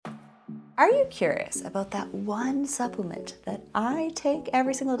Are you curious about that one supplement that I take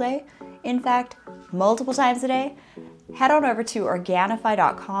every single day? In fact, multiple times a day? Head on over to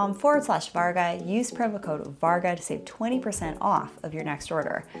Organifi.com/Varga. Use promo code Varga to save 20% off of your next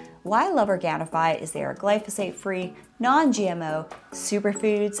order. Why I love Organifi is they are glyphosate-free, non-GMO,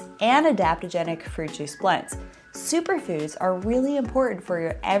 superfoods, and adaptogenic fruit juice blends. Superfoods are really important for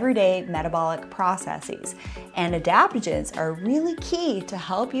your everyday metabolic processes, and adaptogens are really key to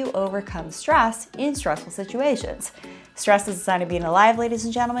help you overcome stress in stressful situations. Stress is a sign of being alive, ladies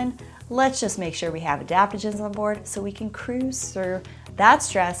and gentlemen. Let's just make sure we have adaptogens on board so we can cruise through that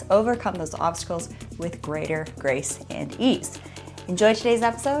stress, overcome those obstacles with greater grace and ease. Enjoy today's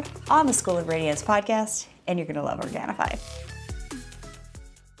episode on the School of Radiance podcast, and you're going to love Organifi.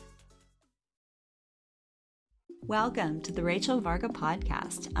 Welcome to the Rachel Varga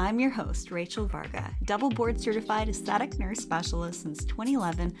podcast. I'm your host, Rachel Varga, double board certified aesthetic nurse specialist since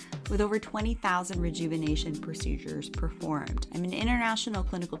 2011 with over 20,000 rejuvenation procedures performed. I'm an international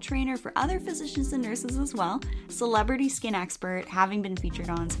clinical trainer for other physicians and nurses as well, celebrity skin expert, having been featured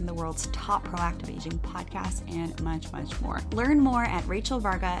on some of the world's top proactive aging podcasts, and much, much more. Learn more at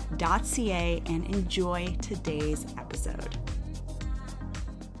rachelvarga.ca and enjoy today's episode.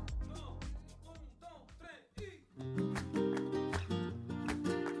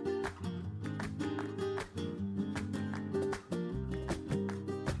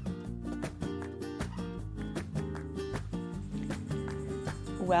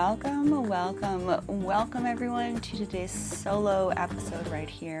 Welcome everyone to today's solo episode right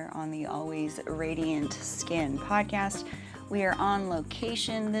here on the Always Radiant Skin podcast. We are on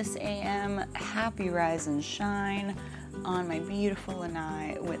location this AM. Happy rise and shine on my beautiful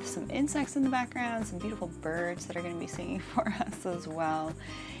lanai with some insects in the background, some beautiful birds that are going to be singing for us as well.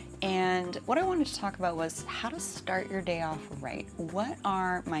 And what I wanted to talk about was how to start your day off right. What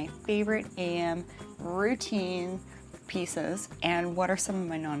are my favorite AM routine pieces and what are some of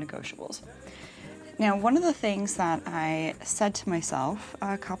my non-negotiables? Now, one of the things that I said to myself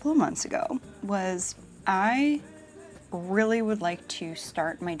a couple of months ago was I really would like to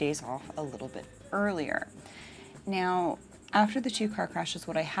start my days off a little bit earlier. Now, after the 2 car crashes,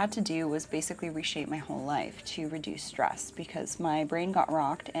 what I had to do was basically reshape my whole life to reduce stress because my brain got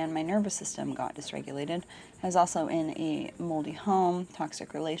rocked and my nervous system got dysregulated. I was also in a moldy home,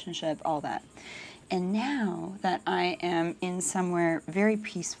 toxic relationship, all that. And now that I am in somewhere very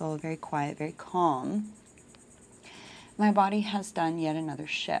peaceful, very quiet, very calm, my body has done yet another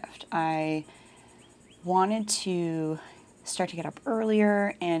shift. I wanted to start to get up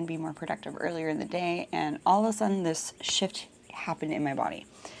earlier and be more productive earlier in the day, and all of a sudden this shift happened in my body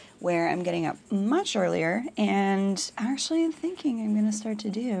where I'm getting up much earlier and actually I'm thinking I'm going to start to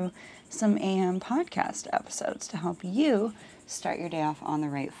do some AM podcast episodes to help you start your day off on the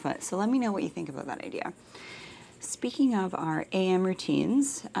right foot. So let me know what you think about that idea. Speaking of our AM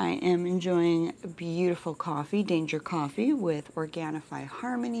routines, I am enjoying beautiful coffee, Danger Coffee with Organifi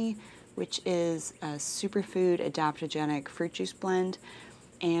Harmony, which is a superfood adaptogenic fruit juice blend.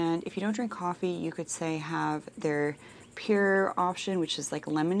 And if you don't drink coffee, you could say have their pure option, which is like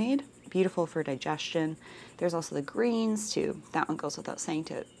lemonade, beautiful for digestion. There's also the greens too. That one goes without saying,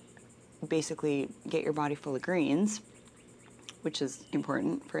 to basically get your body full of greens, which is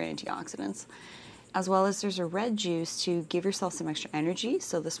important for antioxidants. As well as there's a red juice to give yourself some extra energy.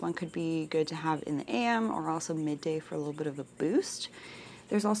 So this one could be good to have in the AM or also midday for a little bit of a boost.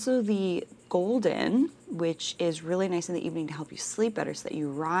 There's also the golden, which is really nice in the evening to help you sleep better so that you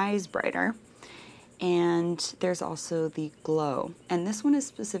rise brighter. And there's also the glow. And this one is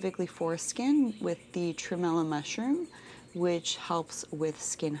specifically for skin with the tremella mushroom, which helps with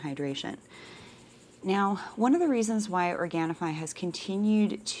skin hydration. Now, one of the reasons why Organifi has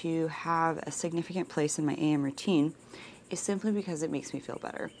continued to have a significant place in my AM routine is simply because it makes me feel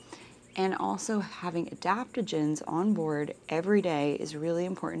better. And also having adaptogens on board every day is really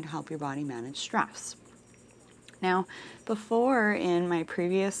important to help your body manage stress. Now, before in my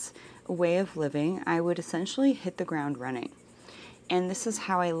previous way of living, I would essentially hit the ground running. And this is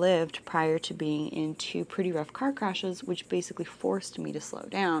how I lived prior to being in 2 pretty rough car crashes, which basically forced me to slow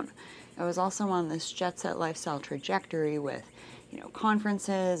down. I was also on this jet set lifestyle trajectory with,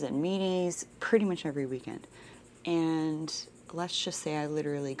 conferences and meetings pretty much every weekend. And let's just say I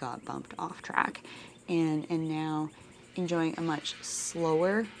literally got bumped off track and now enjoying a much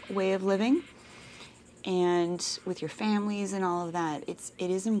slower way of living. And with your families and all of that, it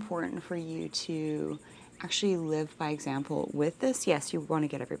is important for you to actually live by example with this. Yes, you want to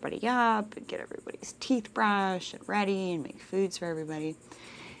get everybody up, get everybody's teeth brushed and ready and make foods for everybody.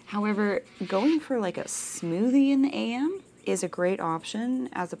 However, going for like a smoothie in the AM is a great option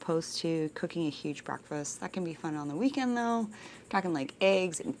as opposed to cooking a huge breakfast. That can be fun on the weekend though. Talking like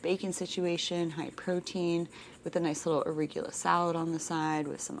eggs and bacon situation, high protein, with a nice little arugula salad on the side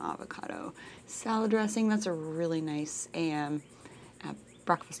with some avocado salad dressing. That's a really nice AM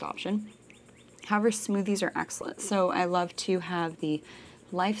breakfast option. However, smoothies are excellent. So I love to have the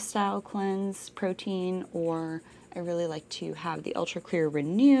Lifestyle Cleanse protein, or I really like to have the Ultra Clear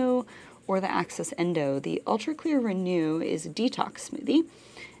Renew or the Access Endo. The Ultra Clear Renew is a detox smoothie,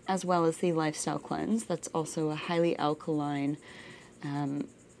 as well as the Lifestyle Cleanse. That's also a highly alkaline,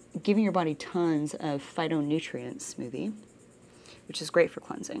 giving your body tons of phytonutrient smoothie, which is great for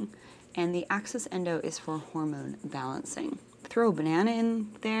cleansing. And the Access Endo is for hormone balancing. Throw a banana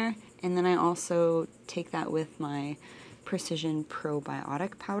in there, and then I also take that with my Precision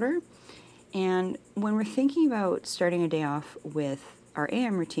Probiotic powder. And when we're thinking about starting a day off with our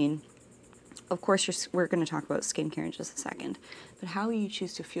AM routine, of course, we're going to talk about skincare in just a second, but how you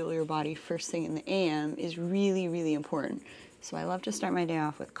choose to fuel your body first thing in the AM is really, really important. So I love to start my day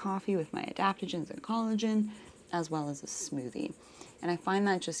off with coffee with my adaptogens and collagen, as well as a smoothie. And I find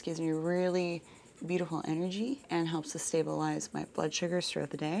that just gives me really beautiful energy and helps to stabilize my blood sugars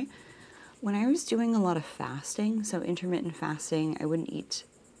throughout the day. When I was doing a lot of fasting, so intermittent fasting, I wouldn't eat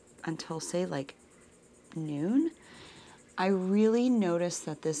until, say, like noon. I really noticed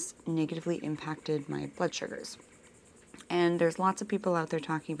that this negatively impacted my blood sugars. And there's lots of people out there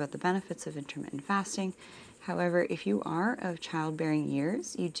talking about the benefits of intermittent fasting. However, if you are of childbearing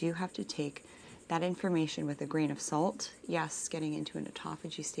years, you do have to take that information with a grain of salt. Yes, getting into an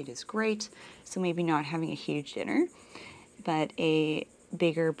autophagy state is great, so maybe not having a huge dinner, but a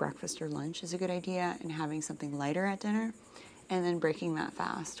bigger breakfast or lunch is a good idea, and having something lighter at dinner, and then breaking that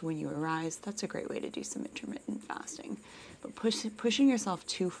fast when you arise. That's a great way to do some intermittent fasting. But pushing yourself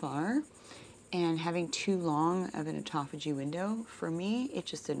too far and having too long of an autophagy window, for me, it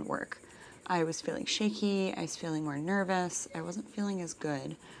just didn't work. I was feeling shaky, I was feeling more nervous, I wasn't feeling as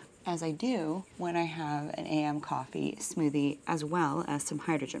good as I do when I have an AM coffee smoothie as well as some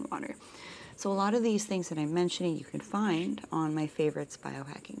hydrogen water. So a lot of these things that I'm mentioning you can find on my favorites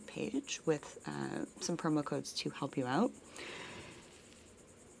biohacking page with some promo codes to help you out.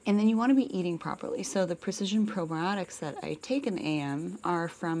 And then you want to be eating properly. So the Precision Probiotics that I take in the AM are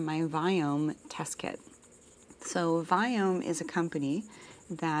from my Viome test kit. So Viome is a company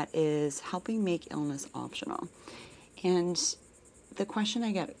that is helping make illness optional. And the question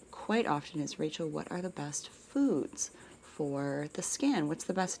I get quite often is, Rachel, what are the best foods for the skin? What's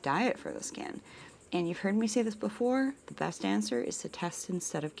the best diet for the skin? And you've heard me say this before, the best answer is to test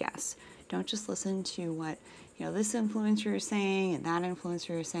instead of guess. Don't just listen to what this influencer is saying and that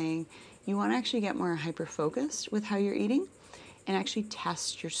influencer is saying. You want to actually get more hyper-focused with how you're eating and actually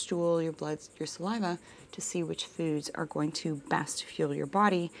test your stool, your blood, your saliva to see which foods are going to best fuel your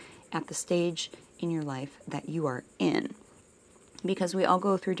body at the stage in your life that you are in. Because we all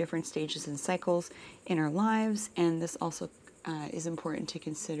go through different stages and cycles in our lives, and this also is important to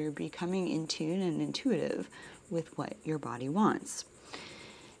consider becoming in tune and intuitive with what your body wants.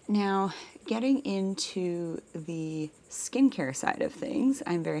 Now, getting into the skincare side of things,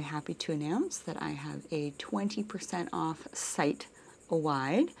 I'm very happy to announce that I have a 20% off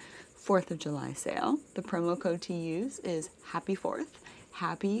site-wide 4th of July sale. The promo code to use is Happy 4th,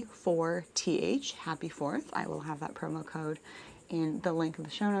 Happy 4TH, Happy 4th. I will have that promo code in the link in the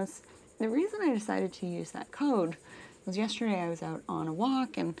show notes. The reason I decided to use that code was yesterday I was out on a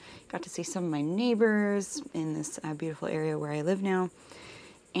walk and got to see some of my neighbors in this beautiful area where I live now.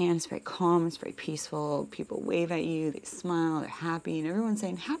 And it's very calm, it's very peaceful. People wave at you, they smile, they're happy, and everyone's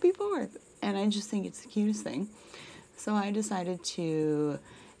saying, Happy 4th. And I just think it's the cutest thing. So I decided to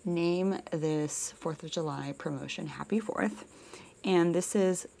name this 4th of July promotion Happy 4th. And this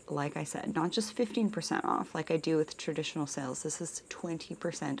is, like I said, not just 15% off like I do with traditional sales. This is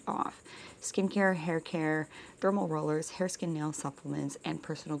 20% off. Skincare, hair care, dermal rollers, hair, skin, nail supplements, and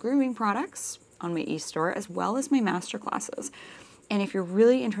personal grooming products on my e-store, as well as my masterclasses. And if you're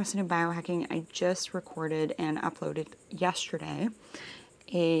really interested in biohacking, I just recorded and uploaded yesterday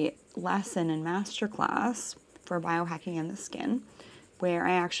a lesson and masterclass for biohacking and the skin, where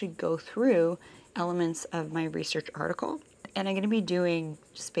I actually go through elements of my research article. And I'm going to be doing,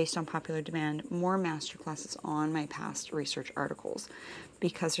 just based on popular demand, more masterclasses on my past research articles,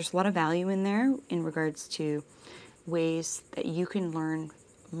 because there's a lot of value in there in regards to ways that you can learn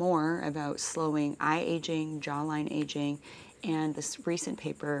more about slowing eye aging, jawline aging, and this recent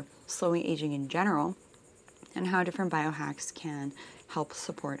paper, Slowing Aging in General, and how different biohacks can help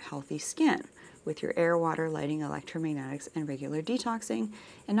support healthy skin, with your air, water, lighting, electromagnetics, and regular detoxing,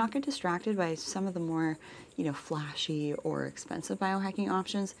 and not get distracted by some of the more, flashy or expensive biohacking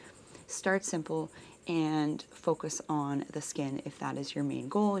options. Start simple and focus on the skin. If that is your main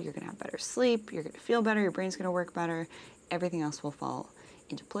goal, you're going to have better sleep, you're going to feel better, your brain's going to work better, everything else will fall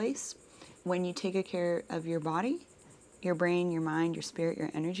into place. When you take good care of your body, your brain, your mind, your spirit,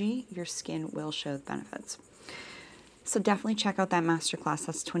 your energy, your skin will show the benefits. So definitely check out that masterclass.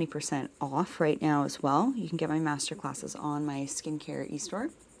 That's 20% off right now as well. You can get my masterclasses on my skincare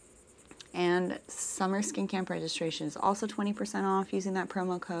e-store. And summer skin camp registration is also 20% off using that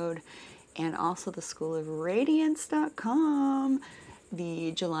promo code. And also the schoolofradiance.com,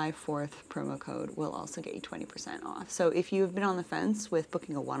 the July 4th promo code will also get you 20% off. So if you have been on the fence with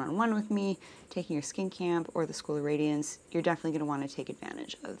booking a one-on-one with me, taking your skin camp, or the School of Radiance, you're definitely going to want to take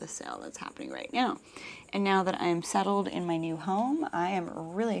advantage of the sale that's happening right now. And now that I'm settled in my new home, I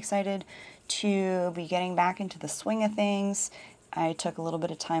am really excited to be getting back into the swing of things. I took a little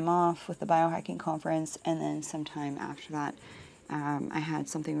bit of time off with the biohacking conference, and then some time after that, I had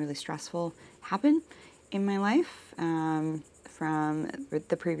something really stressful happen in my life from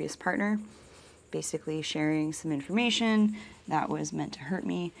the previous partner, basically sharing some information that was meant to hurt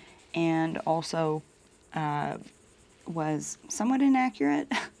me, and also was somewhat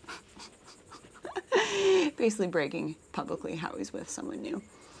inaccurate. Basically breaking publicly how he's with someone new,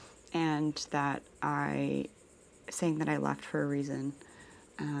 and that saying that I left for a reason,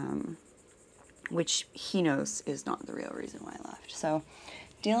 which he knows is not the real reason why I left. So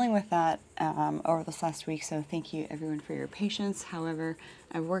dealing with that over this last week, so thank you everyone for your patience. However,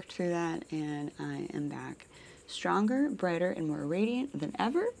 I've worked through that and I am back stronger, brighter, and more radiant than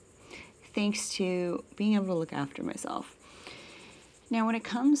ever, thanks to being able to look after myself. Now, when it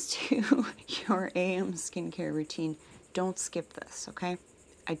comes to your AM skincare routine, don't skip this, okay?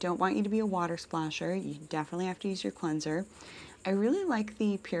 I don't want you to be a water splasher. You definitely have to use your cleanser. I really like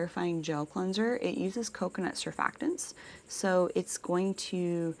the Purifying Gel Cleanser. It uses coconut surfactants, so it's going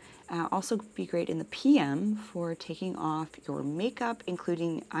to also be great in the PM for taking off your makeup,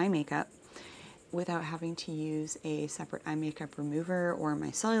 including eye makeup, without having to use a separate eye makeup remover or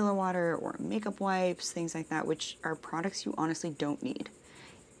micellar water or makeup wipes, things like that, which are products you honestly don't need.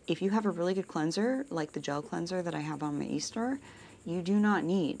 If you have a really good cleanser, like the gel cleanser that I have on my e-store, you do not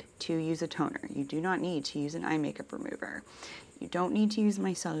need to use a toner. You do not need to use an eye makeup remover. You don't need to use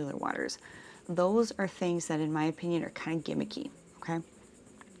micellar waters. Those are things that, in my opinion, are kind of gimmicky, okay?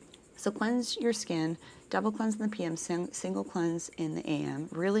 So cleanse your skin, double cleanse in the PM, single cleanse in the AM.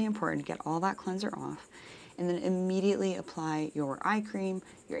 Really important to get all that cleanser off. And then immediately apply your eye cream,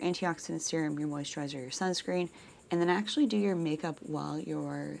 your antioxidant serum, your moisturizer, your sunscreen, and then actually do your makeup while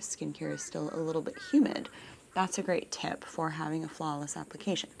your skincare is still a little bit humid. That's a great tip for having a flawless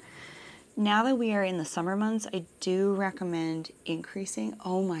application. Now that we are in the summer months, I do recommend increasing.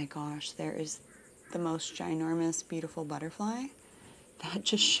 Oh my gosh, there is the most ginormous, beautiful butterfly that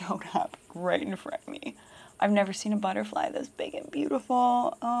just showed up right in front of me. I've never seen a butterfly this big and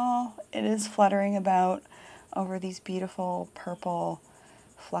beautiful. Oh, it is fluttering about over these beautiful purple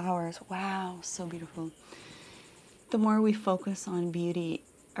flowers. Wow, so beautiful. The more we focus on beauty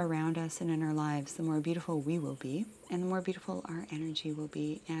around us and in our lives, the more beautiful we will be, and the more beautiful our energy will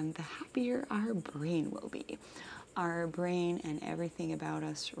be, and the happier our brain will be. Our brain and everything about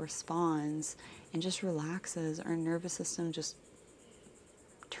us responds and just relaxes. Our nervous system just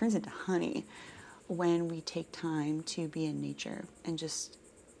turns into honey when we take time to be in nature and just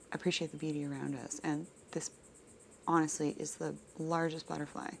appreciate the beauty around us. And this, honestly, is the largest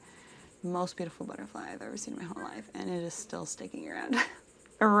butterfly, most beautiful butterfly I've ever seen in my whole life, and it is still sticking around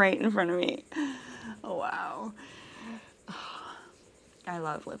right in front of me. Oh, wow. I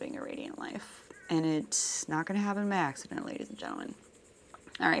love living a radiant life, and it's not going to happen by accident, ladies and gentlemen.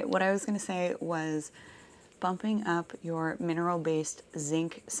 All right, what I was going to say was bumping up your mineral-based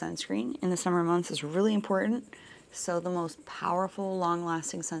zinc sunscreen in the summer months is really important. So the most powerful,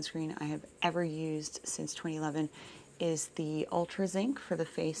 long-lasting sunscreen I have ever used since 2011 is the Ultra Zinc for the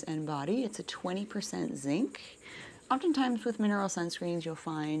face and body. It's a 20% zinc. Oftentimes with mineral sunscreens, you'll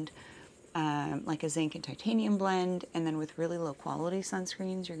find like a zinc and titanium blend, and then with really low quality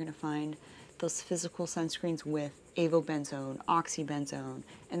sunscreens, you're going to find those physical sunscreens with avobenzone, oxybenzone,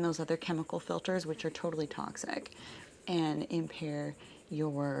 and those other chemical filters, which are totally toxic and impair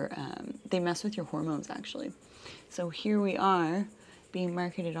your, they mess with your hormones actually. So here we are being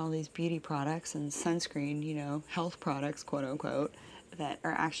marketed all these beauty products and sunscreen, health products, quote unquote, that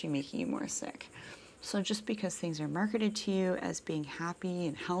are actually making you more sick. So just because things are marketed to you as being happy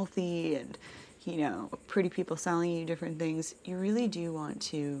and healthy and, pretty people selling you different things, you really do want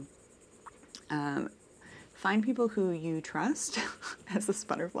to Find people who you trust, as this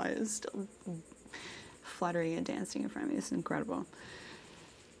butterfly is still fluttering and dancing in front of me. It's incredible.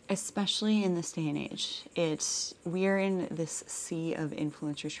 Especially in this day and age, we're in this sea of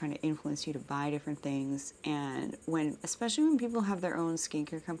influencers trying to influence you to buy different things. And especially when people have their own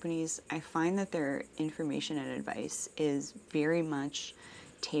skincare companies, I find that their information and advice is very much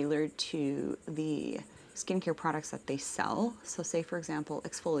tailored to the skincare products that they sell. So say, for example,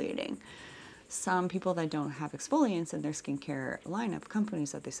 exfoliating. Some people that don't have exfoliants in their skincare lineup,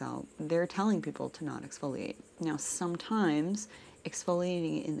 companies that they sell, they're telling people to not exfoliate. Now, sometimes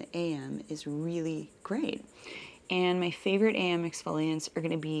exfoliating in the AM is really great. And my favorite AM exfoliants are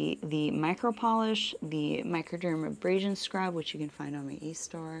going to be the Micro Polish, the Microderm Abrasion Scrub, which you can find on my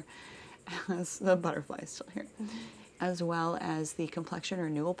e-store, as the butterfly is still here, as well as the Complexion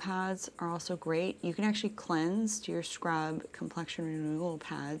Renewal Pads are also great. You can actually cleanse, do your scrub, Complexion Renewal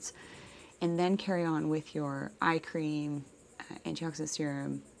Pads, and then carry on with your eye cream, antioxidant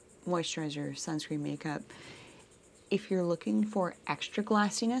serum, moisturizer, sunscreen, makeup. If you're looking for extra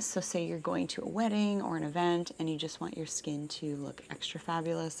glassiness, so say you're going to a wedding or an event and you just want your skin to look extra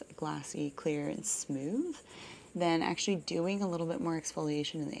fabulous, glassy, clear, and smooth, then actually doing a little bit more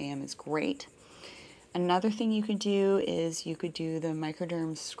exfoliation in the AM is great. Another thing you could do is you could do the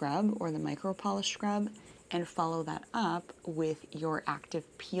Microderm Scrub or the Micro Polish Scrub and follow that up with your active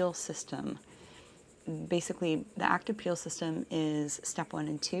peel system. Basically, the active peel system is step 1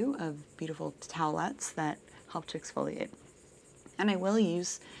 and 2 of beautiful towelettes that help to exfoliate. And I will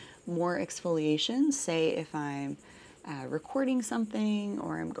use more exfoliation, say if I'm recording something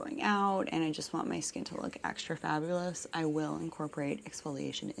or I'm going out and I just want my skin to look extra fabulous, I will incorporate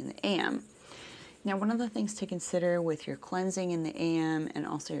exfoliation in the AM. Now, one of the things to consider with your cleansing in the AM and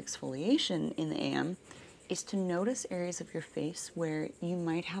also your exfoliation in the AM is to notice areas of your face where you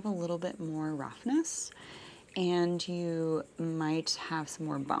might have a little bit more roughness and you might have some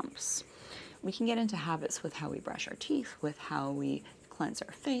more bumps. We can get into habits with how we brush our teeth, with how we cleanse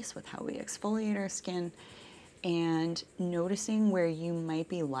our face, with how we exfoliate our skin, and noticing where you might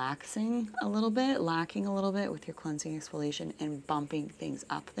be lacking a little bit with your cleansing exfoliation and bumping things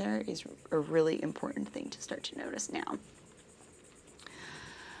up there is a really important thing to start to notice now.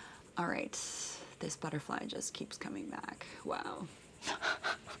 All right. This butterfly just keeps coming back. Wow.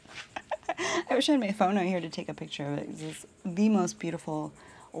 I wish I had my phone out here to take a picture of it. This is the most beautiful,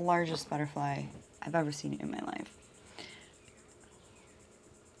 largest butterfly I've ever seen in my life.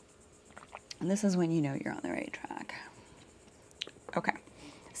 And this is when you know you're on the right track. Okay,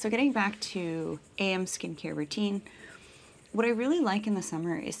 so getting back to AM skincare routine, what I really like in the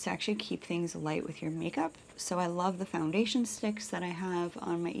summer is to actually keep things light with your makeup. So I love the foundation sticks that I have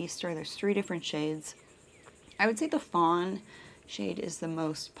on my e-store. There's 3 different shades. I would say the fawn shade is the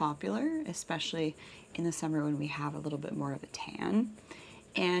most popular, especially in the summer when we have a little bit more of a tan.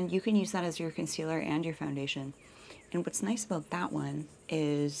 And you can use that as your concealer and your foundation. And what's nice about that one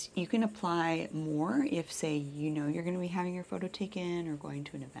is you can apply more if, say, you know you're going to be having your photo taken or going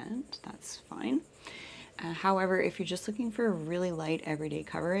to an event. That's fine. However, if you're just looking for a really light everyday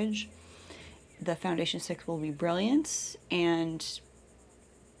coverage, the foundation stick will be brilliant. And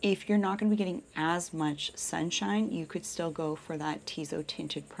if you're not going to be getting as much sunshine, you could still go for that Tizo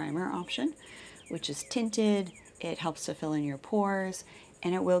tinted primer option, which is tinted. It helps to fill in your pores,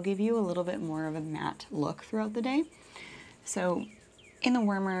 and it will give you a little bit more of a matte look throughout the day. So in the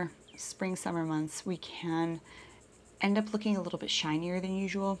warmer spring, summer months, we can end up looking a little bit shinier than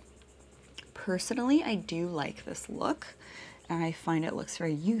usual. Personally, I do like this look. I find it looks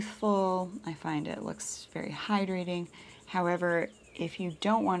very youthful. I find it looks very hydrating. However, if you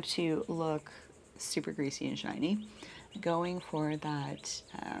don't want to look super greasy and shiny, going for that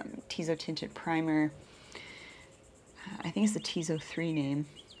Tizo tinted primer, I think it's the Tizo 3 name,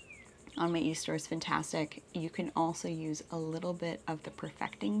 on my e-store is fantastic. You can also use a little bit of the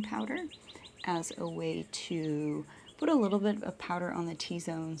perfecting powder as a way to put a little bit of powder on the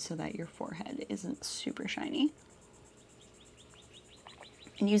T-zone so that your forehead isn't super shiny.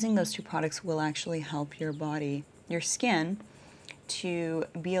 And using those 2 products will actually help your body, your skin, to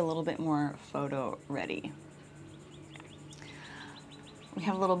be a little bit more photo ready. We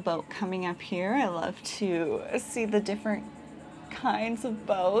have a little boat coming up here. I love to see the different kinds of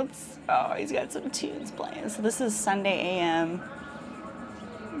boats. Oh, he's got some tunes playing. So this is Sunday AM.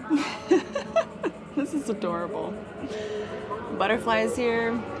 This is adorable. Butterflies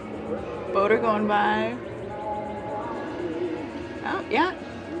here. Boat are going by. Oh, yeah.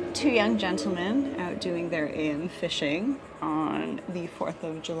 2 young gentlemen out doing their AM fishing on the 4th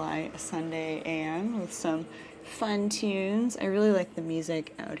of July Sunday AM with some fun tunes. I really like the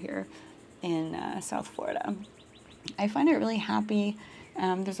music out here. in South Florida. I find it really happy.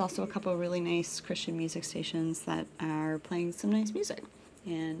 There's also a couple of really nice Christian music stations that are playing some nice music,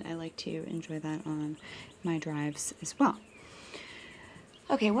 and I like to enjoy that on my drives as well.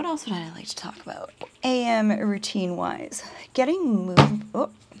 Okay, what else would I like to talk about? AM routine-wise,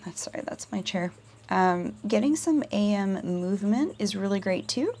 that's my chair. Getting some AM movement is really great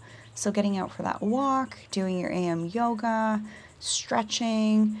too. So getting out for that walk, doing your AM yoga,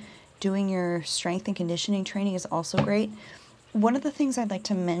 stretching, doing your strength and conditioning training is also great. One of the things I'd like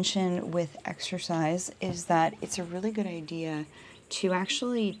to mention with exercise is that it's a really good idea to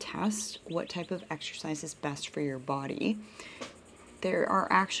actually test what type of exercise is best for your body. There are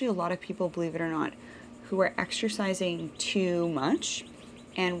actually a lot of people, believe it or not, who are exercising too much,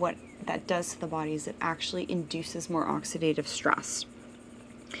 and what that does to the body is it actually induces more oxidative stress.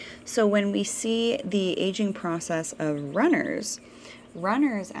 So when we see the aging process of runners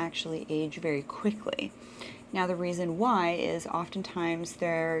actually age very quickly. Now the reason why is oftentimes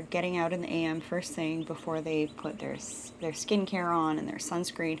they're getting out in the AM first thing before they put their skincare on and their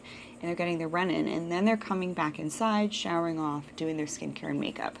sunscreen, and they're getting their run in, and then they're coming back inside, showering off, doing their skincare and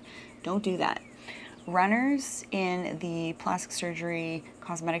makeup. Don't do that. Runners in the plastic surgery,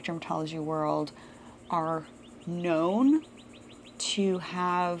 cosmetic dermatology world are known to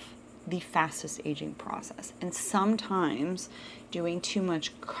have the fastest aging process. And sometimes doing too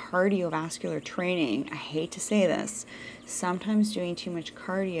much cardiovascular training, I hate to say this, sometimes doing too much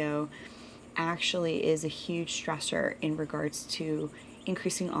cardio actually is a huge stressor in regards to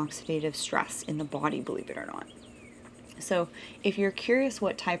increasing oxidative stress in the body, believe it or not. So if you're curious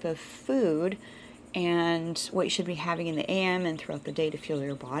what type of food and what you should be having in the AM and throughout the day to fuel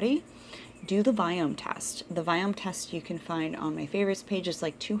your body, do the Viome test. The Viome test you can find on my favorites page. It's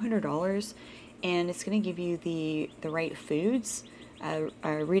like $200, and it's going to give you the right foods, a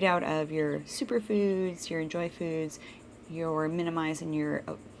readout of your superfoods, your enjoy foods, your minimize and your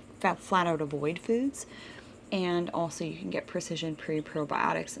flat out avoid foods. And also you can get precision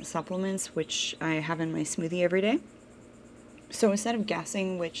pre-probiotics and supplements, which I have in my smoothie every day. So instead of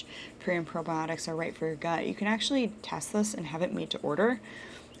guessing which pre and probiotics are right for your gut, you can actually test this and have it made to order.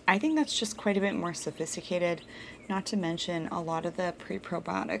 I think that's just quite a bit more sophisticated, not to mention a lot of the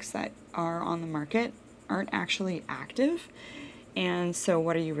pre-probiotics that are on the market aren't actually active, and so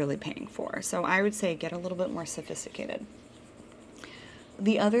what are you really paying for? So I would say get a little bit more sophisticated.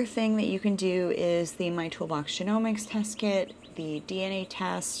 The other thing that you can do is the My Toolbox Genomics test kit, the DNA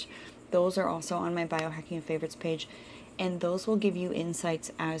test. Those are also on my Biohacking and Favorites page, and those will give you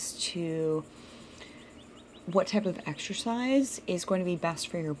insights as to what type of exercise is going to be best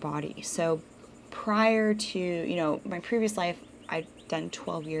for your body. So prior to, my previous life, I'd done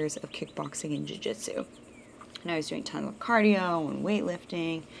 12 years of kickboxing and jiu-jitsu. And I was doing tons of cardio and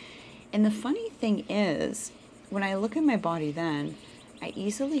weightlifting. And the funny thing is, when I look at my body then, I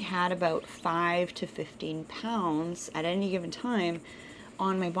easily had about 5 to 15 pounds at any given time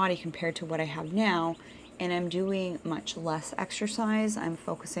on my body compared to what I have now. And I'm doing much less exercise. I'm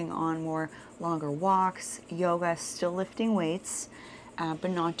focusing on more longer walks, yoga, still lifting weights, but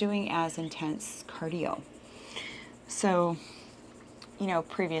not doing as intense cardio. So,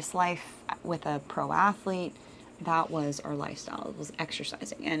 previous life with a pro athlete, that was our lifestyle. It was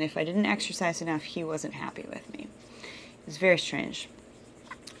exercising. And if I didn't exercise enough, he wasn't happy with me. It was very strange.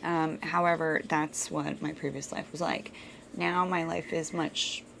 However, that's what my previous life was like. Now my life is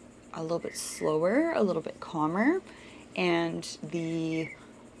a little bit slower, a little bit calmer, and the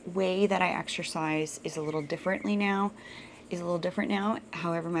way that I exercise is a little different now.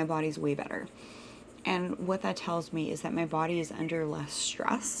 However, my body's way better. And what that tells me is that my body is under less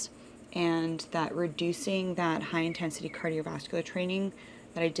stress, and that reducing that high intensity cardiovascular training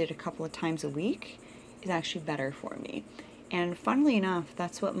that I did a couple of times a week is actually better for me. And funnily enough,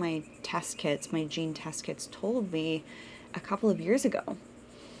 that's what my gene test kits told me a couple of years ago.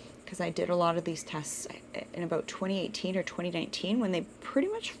 Because I did a lot of these tests in about 2018 or 2019 when they pretty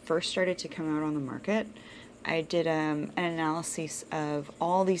much first started to come out on the market. I did an analysis of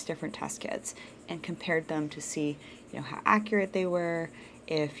all these different test kits and compared them to see, how accurate they were.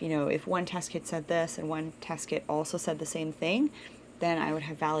 If one test kit said this and one test kit also said the same thing, then I would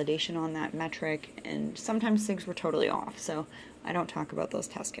have validation on that metric. And sometimes things were totally off, so I don't talk about those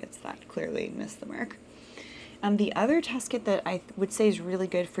test kits that clearly missed the mark. The other test kit that I would say is really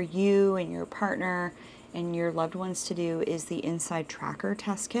good for you and your partner and your loved ones to do is the Inside Tracker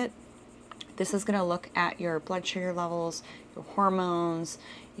test kit. This is going to look at your blood sugar levels, your hormones,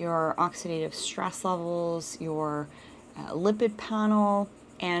 your oxidative stress levels, your lipid panel,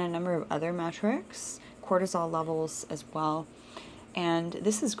 and a number of other metrics, cortisol levels as well. And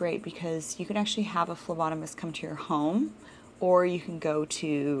this is great because you can actually have a phlebotomist come to your home, or you can go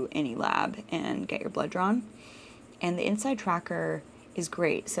to any lab and get your blood drawn. And the Inside Tracker is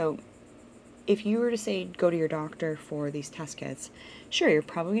great. So if you were to say go to your doctor for these test kits, sure, you're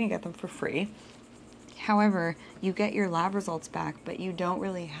probably going to get them for free. However, you get your lab results back, but you don't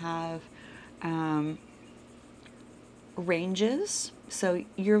really have ranges. So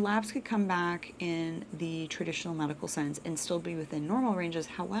your labs could come back in the traditional medical sense and still be within normal ranges.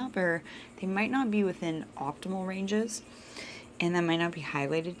 However, they might not be within optimal ranges, and that might not be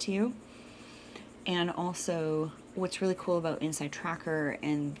highlighted to you. And also, what's really cool about Inside Tracker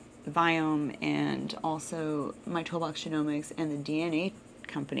and Viome and also My Toolbox Genomics and the DNA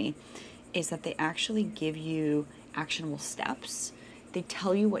company is that they actually give you actionable steps. They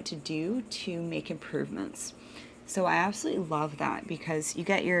tell you what to do to make improvements. So I absolutely love that because you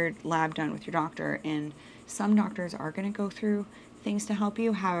get your lab done with your doctor, and some doctors are going to go through things to help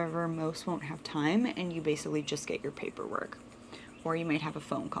you. However, most won't have time, and you basically just get your paperwork. Or you might have a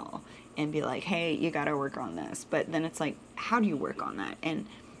phone call and be like, hey, you got to work on this. But then it's like, how do you work on that? And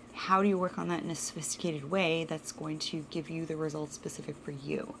how do you work on that in a sophisticated way that's going to give you the results specific for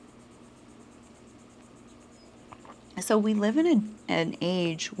you? So we live in an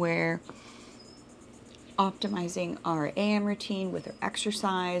age where optimizing our AM routine with our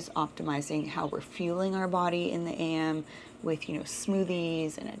exercise, optimizing how we're fueling our body in the AM with,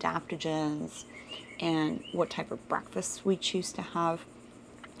 smoothies and adaptogens, and what type of breakfasts we choose to have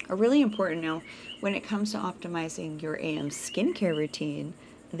are really important. Now, when it comes to optimizing your AM skincare routine,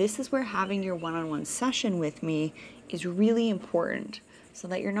 this is where having your one-on-one session with me is really important, so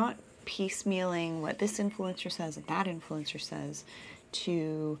that you're not piecemealing what this influencer says and that influencer says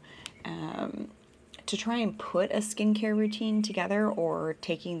to try and put a skincare routine together, or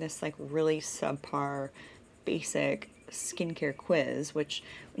taking this like really subpar basic skincare quiz, which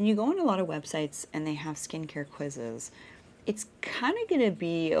when you go on a lot of websites and they have skincare quizzes, it's kind of going to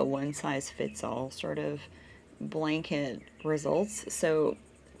be a one-size-fits-all sort of blanket results. So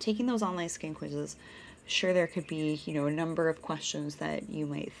taking those online skin quizzes, sure, there could be, a number of questions that you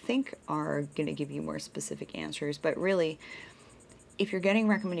might think are going to give you more specific answers, but really, if you're getting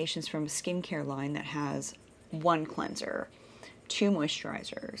recommendations from a skincare line that has one cleanser, 2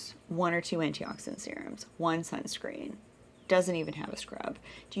 moisturizers, 1 or 2 antioxidant serums, 1 sunscreen, doesn't even have a scrub,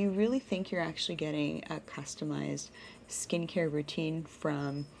 do you really think you're actually getting a customized skincare routine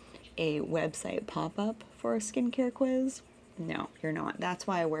from a website pop-up for a skincare quiz? No, you're not. That's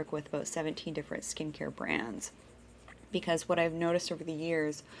why I work with about 17 different skincare brands, because what I've noticed over the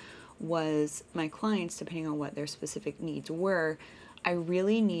years was my clients, depending on what their specific needs were, I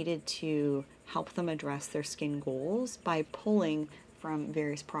really needed to help them address their skin goals by pulling from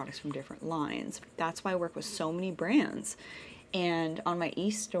various products from different lines. That's why I work with so many brands. And on my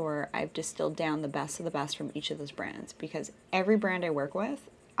e-store, I've distilled down the best of the best from each of those brands, because every brand I work with,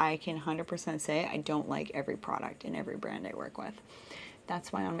 I can 100% say I don't like every product in every brand I work with.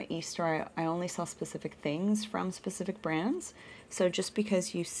 That's why on my e-store, I only sell specific things from specific brands. So just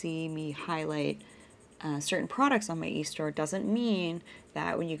because you see me highlight certain products on my e-store doesn't mean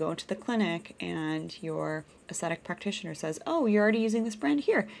that when you go into the clinic and your aesthetic practitioner says, oh, you're already using this brand,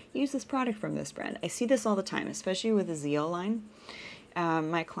 here, use this product from this brand. I see this all the time, especially with the Zeo line.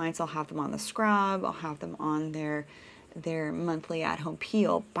 My clients, I'll have them on the scrub, I'll have them on their monthly at-home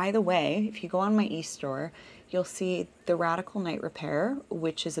peel. By the way, if you go on my e-store, you'll see the Radical Night Repair,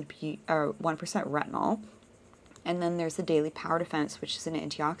 which is a 1% retinol. And then there's the Daily Power Defense, which is an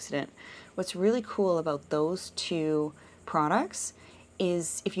antioxidant. What's really cool about those 2 products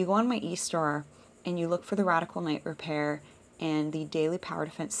is if you go on my e-store and you look for the Radical Night Repair and the Daily Power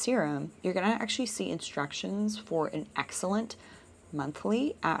Defense Serum, you're going to actually see instructions for an excellent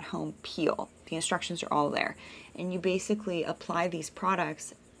monthly at-home peel. The instructions are all there. And you basically apply these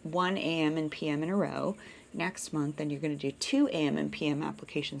products 1 a.m. and p.m. in a row. Next month, then you're going to do 2 a.m. and p.m.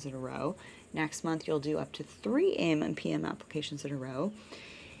 applications in a row. Next month, you'll do up to 3 a.m. and p.m. applications in a row.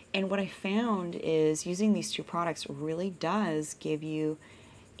 And what I found is using these 2 products really does give you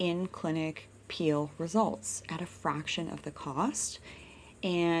in-clinic peel results at a fraction of the cost,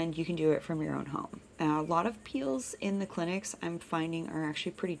 and you can do it from your own home. A lot of peels in the clinics I'm finding are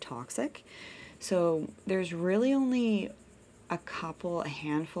actually pretty toxic. So there's really only a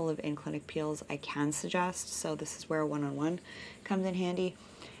handful of in-clinic peels I can suggest. So this is where a one-on-one comes in handy.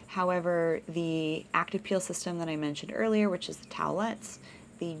 However, the active peel system that I mentioned earlier, which is the towelettes,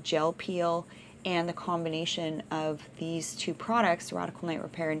 the gel peel, and the combination of these 2 products, Radical Night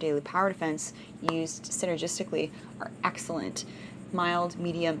Repair and Daily Power Defense, used synergistically, are excellent mild,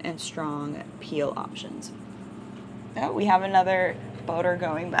 medium, and strong peel options. Oh, we have another boater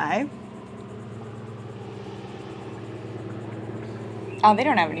going by. Oh, they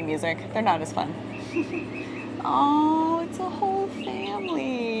don't have any music. They're not as fun. Oh, it's a whole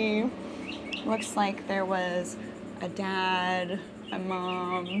family. Looks like there was a dad, a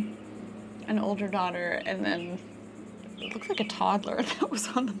mom, an older daughter, and then it looks like a toddler that was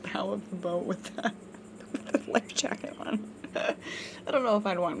on the bow of the boat with the life jacket on. I don't know if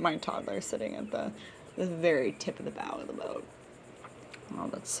I'd want my toddler sitting at the very tip of the bow of the boat. Oh,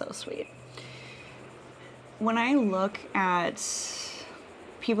 that's so sweet. When I look at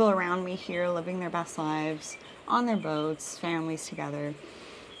people around me here living their best lives on their boats, families together,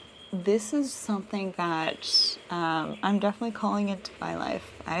 this is something that I'm definitely calling into my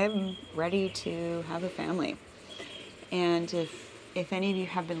life. I'm ready to have a family. And if any of you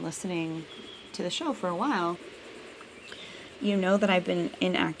have been listening to the show for a while, you know that I've been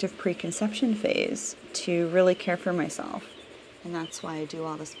in active preconception phase to really care for myself. And that's why I do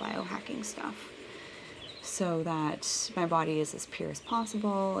all this biohacking stuff. So that my body is as pure as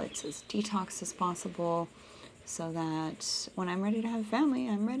possible, it's as detox as possible, so that when I'm ready to have a family,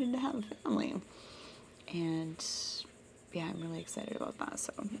 I'm ready to have a family. And yeah, I'm really excited about that.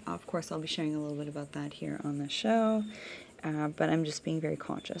 So of course I'll be sharing a little bit about that here on the show. But I'm just being very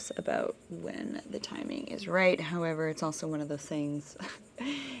conscious about when the timing is right. However, it's also one of those things,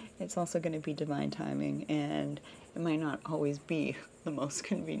 it's also going to be divine timing, and it might not always be the most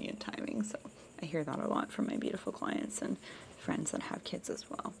convenient timing. So I hear that a lot from my beautiful clients and friends that have kids as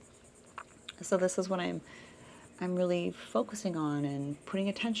well. So this is what I'm really focusing on and putting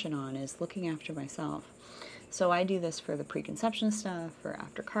attention on, is looking after myself. So I do this for the preconception stuff, for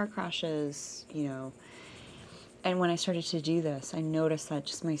after car crashes, and when I started to do this, I noticed that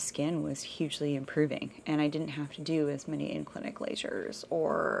just my skin was hugely improving, and I didn't have to do as many in-clinic lasers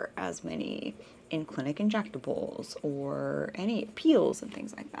or as many in-clinic injectables or any peels and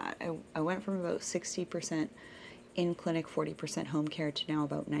things like that. I went from about 60% in-clinic, 40% home care to now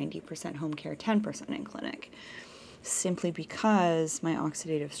about 90% home care, 10% in-clinic, simply because my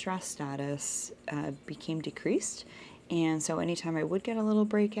oxidative stress status became decreased. And so anytime I would get a little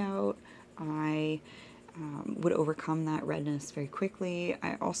breakout, I would overcome that redness very quickly.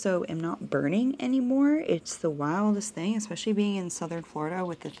 I also am not burning anymore. It's the wildest thing, especially being in southern Florida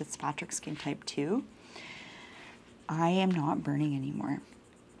with the Fitzpatrick skin type 2. I am not burning anymore.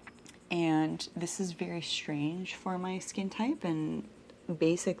 And this is very strange for my skin type, and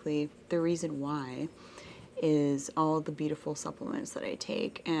basically the reason why is all the beautiful supplements that I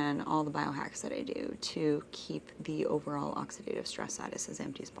take and all the biohacks that I do to keep the overall oxidative stress status as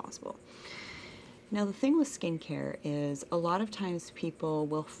empty as possible. Now, the thing with skincare is a lot of times people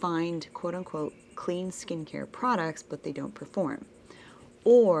will find quote-unquote clean skincare products, but they don't perform.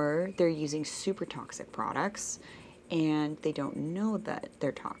 Or they're using super toxic products and they don't know that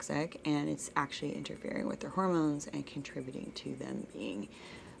they're toxic, and it's actually interfering with their hormones and contributing to them being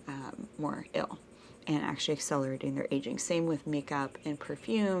more ill and actually accelerating their aging. Same with makeup and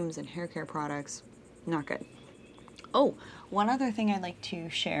perfumes and hair care products. Not good. Oh, one other thing I'd like to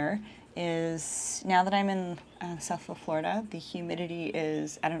share is now that I'm in South Florida, the humidity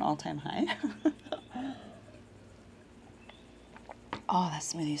is at an all-time high. Oh, that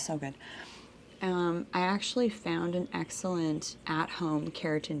smoothie is so good. I actually found an excellent at-home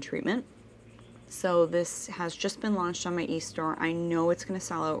keratin treatment. So this has just been launched on my e-store. I know it's going to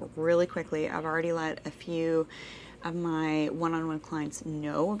sell out really quickly. I've already let a few of my one-on-one clients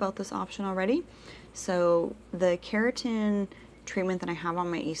know about this option already. So the keratin treatment that I have on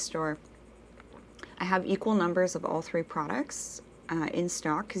my e-store, I have equal numbers of all three products in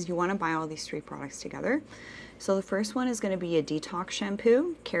stock, because you want to buy all these three products together. So the first one is going to be a detox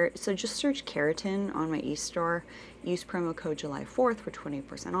shampoo. So just search keratin on my e-store. Use promo code July 4th for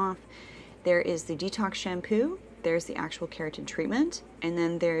 20% off. There is the detox shampoo, there's the actual keratin treatment, and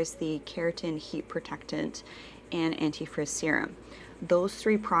then there's the keratin heat protectant and anti-frizz serum. Those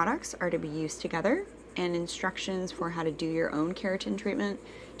three products are to be used together, and instructions for how to do your own keratin treatment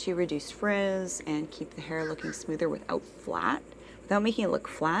to reduce frizz and keep the hair looking smoother without making it look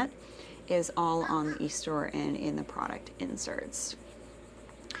flat, is all on the e-store and in the product inserts.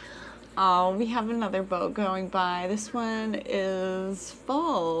 Oh, we have another boat going by. This one is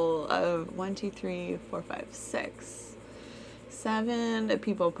full of 1, 2, 3, 4, 5, 6, 7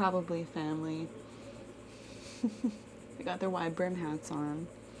 people, probably family. They got their wide brim hats on.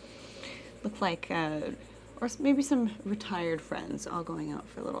 Look like, or maybe some retired friends all going out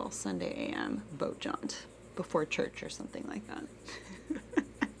for a little Sunday AM boat jaunt before church or something like that.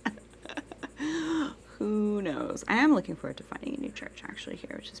 who knows? I am looking forward to finding a new church actually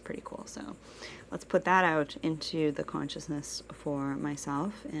here, which is pretty cool. So let's put that out into the consciousness for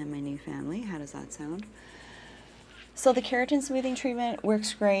myself and my new family. How does that sound? So the keratin smoothing treatment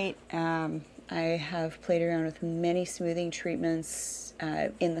works great. I have played around with many smoothing treatments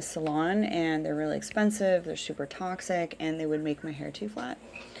in the salon, and they're really expensive, they're super toxic, and they would make my hair too flat.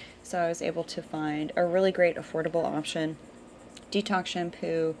 So I was able to find a really great affordable option. Detox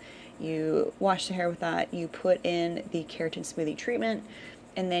shampoo, you wash the hair with that, you put in the keratin smoothing treatment,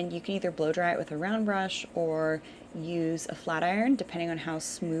 and then you can either blow dry it with a round brush or use a flat iron, depending on how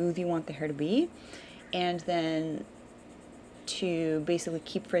smooth you want the hair to be. And then to basically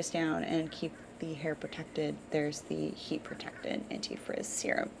keep frizz down and keep the hair protected, there's the heat protectant anti-frizz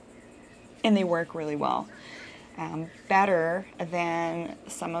serum. And they work really well. Better than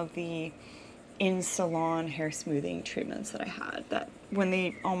some of the in-salon hair smoothing treatments that I had. That when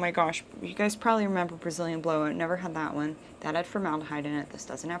they, oh my gosh, you guys probably remember Brazilian Blowout. Never had that one. That had formaldehyde in it. This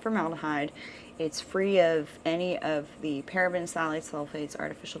doesn't have formaldehyde. It's free of any of the parabens, phthalates, sulfates,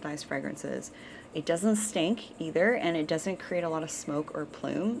 artificial dyes, fragrances. It doesn't stink either, and it doesn't create a lot of smoke or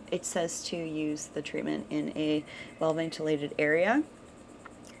plume. It says to use the treatment in a well-ventilated area.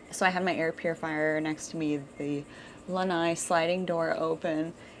 So I had my air purifier next to me, the lanai sliding door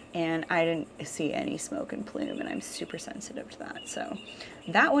open, and I didn't see any smoke and plume, and I'm super sensitive to that. So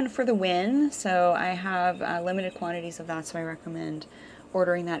that one for the win. So I have limited quantities of that, so I recommend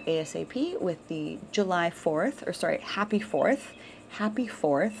ordering that ASAP with the July 4th, or sorry, Happy 4th. Happy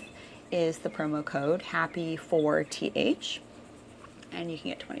 4th is the promo code, Happy4TH, and you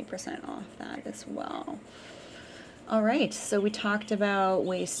can get 20% off that as well. All right, so we talked about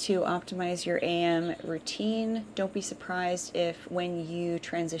ways to optimize your AM routine. Don't be surprised if when you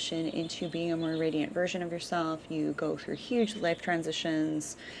transition into being a more radiant version of yourself, you go through huge life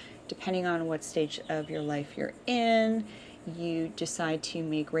transitions. Depending on what stage of your life you're in, you decide to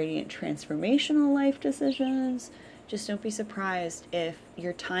make radiant transformational life decisions. Just don't be surprised if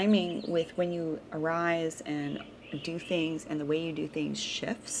your timing with when you arise and do things and the way you do things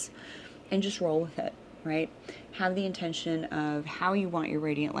shifts, and just roll with it. Right? Have the intention of how you want your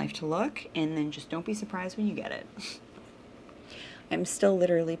radiant life to look, and then just don't be surprised when you get it. I'm still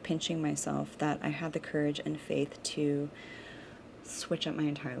literally pinching myself that I had the courage and faith to switch up my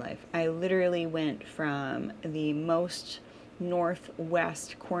entire life. I literally went from the most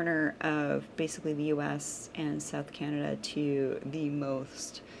northwest corner of basically the US and South Canada to the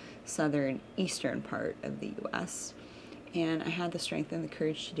most southern eastern part of the US. And I had the strength and the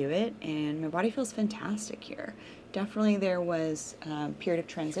courage to do it, and my body feels fantastic here. Definitely there was a period of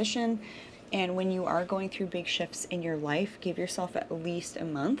transition, and when you are going through big shifts in your life, give yourself at least a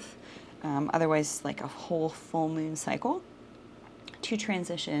month, otherwise like a whole full moon cycle, to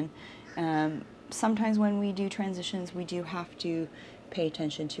transition. Sometimes when we do transitions, we do have to pay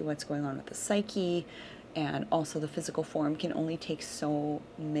attention to what's going on with the psyche, and also the physical form can only take so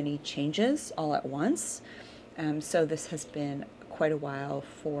many changes all at once. So this has been quite a while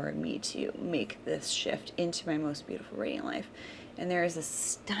for me to make this shift into my most beautiful radiant life. And there is a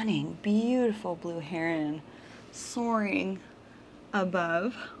stunning, beautiful blue heron soaring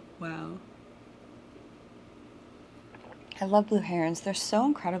above. Wow. I love blue herons. They're so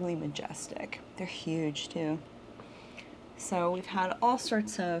incredibly majestic. They're huge too. So we've had all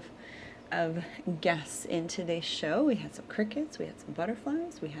sorts of guests in today's show. We had some crickets, we had some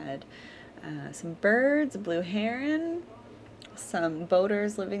butterflies, we had some birds, a blue heron, some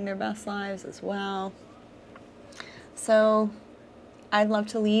boaters living their best lives as well. So I'd love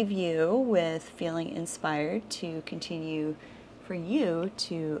to leave you with feeling inspired to continue for you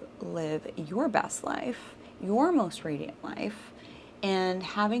to live your best life, your most radiant life, and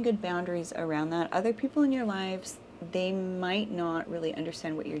having good boundaries around that. Other people in your lives, they might not really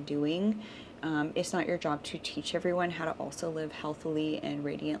understand what you're doing. It's not your job to teach everyone how to also live healthily and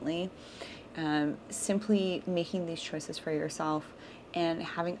radiantly. Simply making these choices for yourself and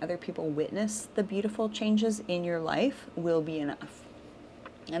having other people witness the beautiful changes in your life will be enough.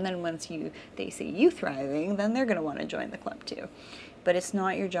 And then once they see you thriving, then they're going to want to join the club too. But it's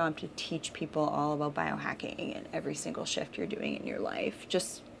not your job to teach people all about biohacking and every single shift you're doing in your life.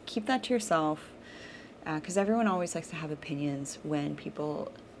 Just keep that to yourself, because everyone always likes to have opinions when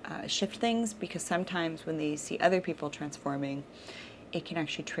people shift things, because sometimes when they see other people transforming, it can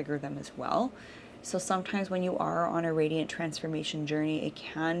actually trigger them as well. So sometimes when you are on a radiant transformation journey, it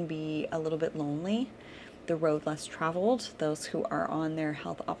can be a little bit lonely, the road less traveled. Those who are on their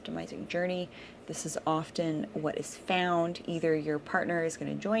health optimizing journey, this is often what is found. Either your partner is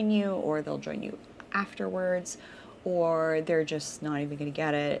going to join you, or they'll join you afterwards, or they're just not even going to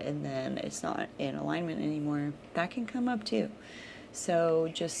get it, and then it's not in alignment anymore. That can come up too. So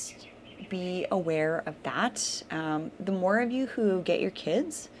just be aware of that. The more of you who get your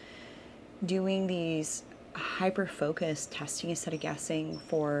kids doing these hyper-focused testing instead of guessing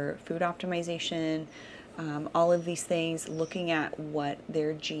for food optimization, all of these things, looking at what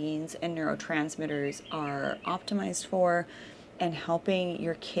their genes and neurotransmitters are optimized for, and helping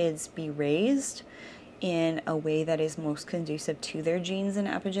your kids be raised in a way that is most conducive to their genes and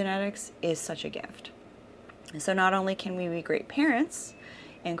epigenetics is such a gift. So not only can we be great parents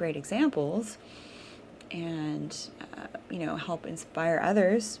and great examples and, help inspire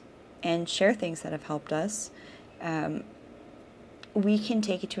others and share things that have helped us, we can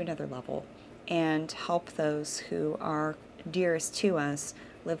take it to another level and help those who are dearest to us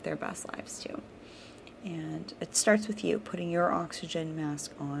live their best lives too. And it starts with you putting your oxygen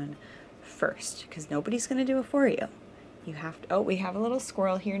mask on first, because nobody's going to do it for you. You have to. Oh, we have a little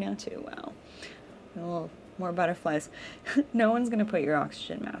squirrel here now too. Wow. A little more butterflies. No one's going to put your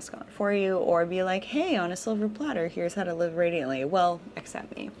oxygen mask on for you or be like, hey, on a silver platter, here's how to live radiantly. Well,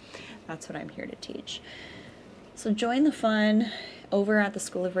 except me. That's what I'm here to teach. So join the fun over at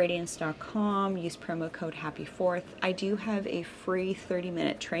theschoolofradiance.com. Use promo code HAPPY4th. I do have a free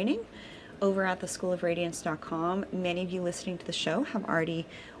 30-minute training over at theschoolofradiance.com. Many of you listening to the show have already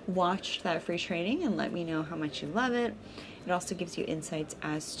watched that free training and let me know how much you love it. It also gives you insights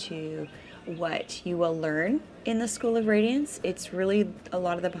as to what you will learn in the School of Radiance. It's really a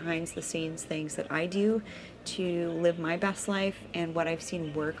lot of the behind the scenes things that I do to live my best life and what I've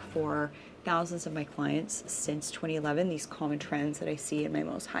seen work for thousands of my clients since 2011, these common trends that I see in my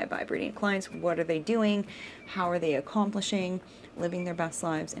most high vibrating clients. What are they doing? How are they accomplishing, living their best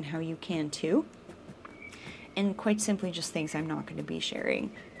lives, and how you can too. And quite simply just things I'm not going to be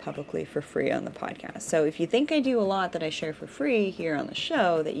sharing publicly for free on the podcast. So if you think I do a lot that I share for free here on the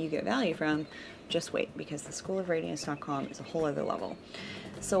show that you get value from, just wait, because the schoolofradiance.com is a whole other level.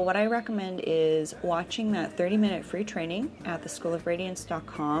 So what I recommend is watching that 30-minute free training at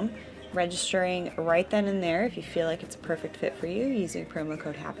theschoolofradiance.com, registering right then and there if you feel like it's a perfect fit for you, using promo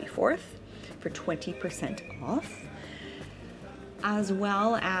code HAPPY4th for 20% off. As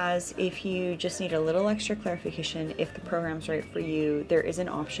well as if you just need a little extra clarification, if the program's right for you, there is an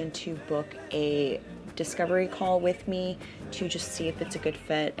option to book a discovery call with me to just see if it's a good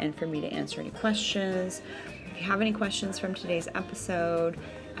fit and for me to answer any questions. If you have any questions from today's episode,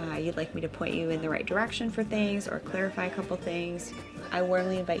 you'd like me to point you in the right direction for things or clarify a couple things, I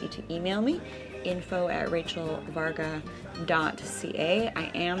warmly invite you to email me, info@rachelvarga.ca.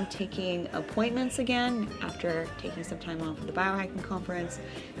 I am taking appointments again after taking some time off of the biohacking conference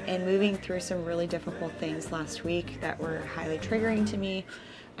and moving through some really difficult things last week that were highly triggering to me.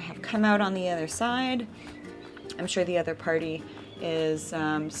 I have come out on the other side. I'm sure the other party is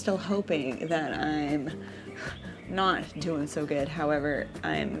still hoping that I'm not doing so good. However,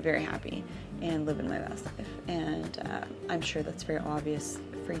 I'm very happy and living my best life. And I'm sure that's very obvious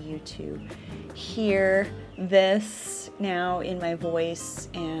for you to hear this now in my voice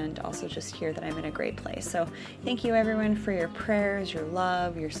and also just hear that I'm in a great place. So thank you everyone for your prayers, your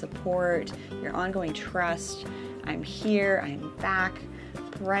love, your support, your ongoing trust. I'm here, I'm back,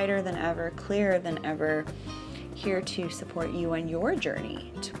 brighter than ever, clearer than ever, here to support you on your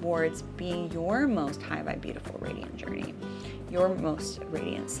journey towards being your most high vibe, beautiful, radiant journey, your most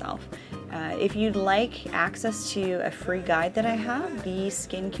radiant self. If you'd like access to a free guide that I have, the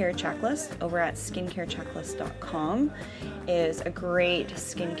skincare checklist over at skincarechecklist.com is a great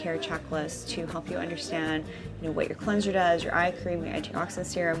skincare checklist to help you understand, what your cleanser does, your eye cream, your antioxidant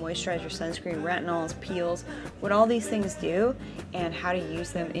serum, moisturizer, sunscreen, retinols, peels, what all these things do, and how to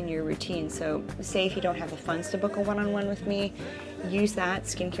use them in your routine. So say if you don't have the funds to book a one-on-one with me, use that,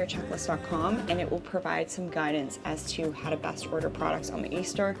 skincarechecklist.com, and it will provide some guidance as to how to best order products on the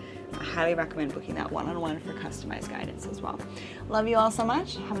e-store. I highly recommend booking that one-on-one for customized guidance as well. Love you all so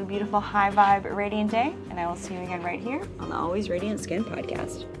much. Have a beautiful high vibe, radiant day, and I will see you again right here on the Always Radiant Skin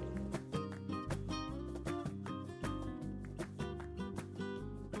podcast.